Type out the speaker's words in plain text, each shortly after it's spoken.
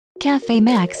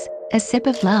CAFÉMAX, a sip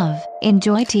of love.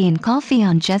 Enjoy tea and coffee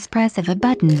on just press of a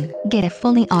button. Get a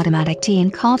fully automatic tea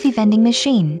and coffee vending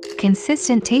machine.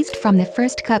 Consistent taste from the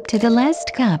first cup to the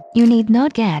last cup. You need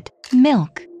not get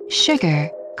milk,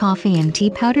 sugar, coffee and tea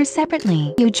powder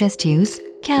separately. You just use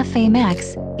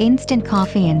CAFÉMAX, instant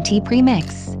coffee and tea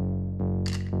premix.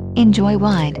 Enjoy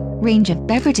wide range of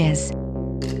beverages.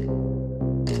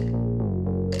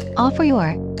 Offer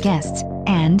your guests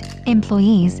and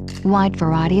employees wide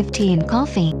variety of tea and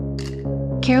coffee.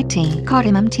 Karak Tea,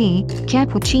 Cardamom Tea,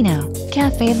 Cappuccino,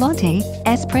 Café Latte,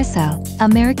 Espresso,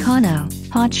 Americano,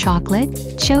 Hot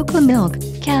Chocolate, Chocolate Milk,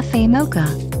 Café Mocha.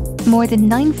 More than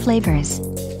 9 flavors.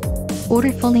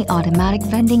 Order fully automatic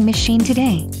vending machine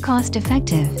today. Cost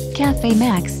effective.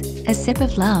 CAFÉMAX, a sip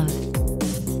of love.